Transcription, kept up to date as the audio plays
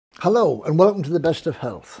Hello and welcome to the Best of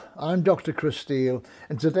Health. I'm Dr. Chris Steele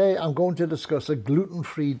and today I'm going to discuss a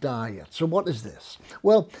gluten-free diet. So what is this?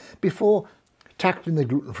 Well, before tackling the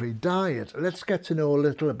gluten-free diet, let's get to know a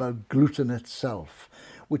little about gluten itself,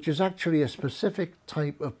 which is actually a specific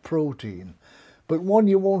type of protein, but one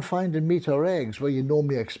you won't find in meat or eggs where you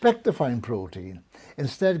normally expect to find protein.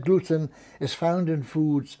 Instead, gluten is found in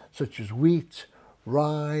foods such as wheat,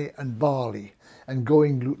 rye and barley, and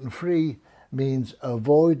going gluten-free means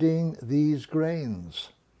avoiding these grains.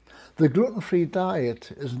 The gluten-free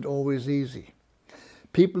diet isn't always easy.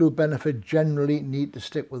 People who benefit generally need to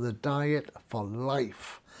stick with a diet for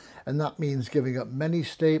life, and that means giving up many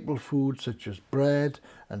staple foods such as bread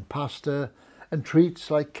and pasta and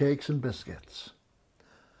treats like cakes and biscuits.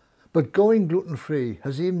 But going gluten-free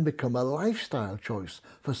has even become a lifestyle choice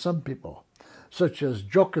for some people, such as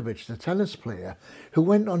Djokovic, the tennis player, who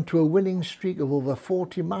went on to a winning streak of over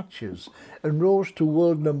 40 matches and rose to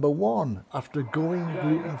world #1 after going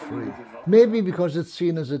gluten-free. Maybe because it's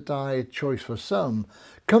seen as a diet choice for some,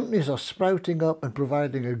 companies are sprouting up and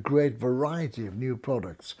providing a great variety of new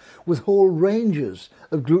products with whole ranges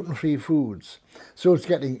of gluten-free foods. So it's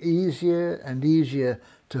getting easier and easier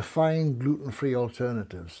to find gluten-free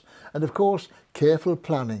alternatives. And of course, careful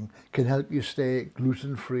planning can help you stay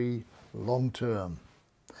gluten-free long term.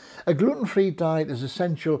 A gluten-free diet is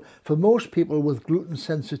essential for most people with gluten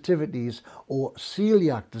sensitivities or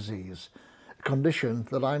celiac disease, a condition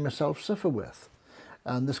that I myself suffer with,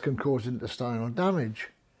 and this can cause intestinal damage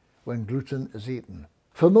when gluten is eaten.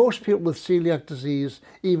 For most people with celiac disease,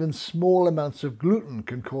 even small amounts of gluten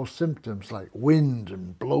can cause symptoms like wind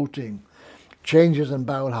and bloating, changes in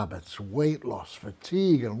bowel habits, weight loss,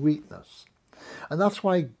 fatigue and weakness. And that's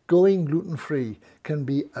why going gluten-free can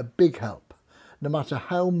be a big help, no matter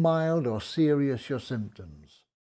how mild or serious your symptoms.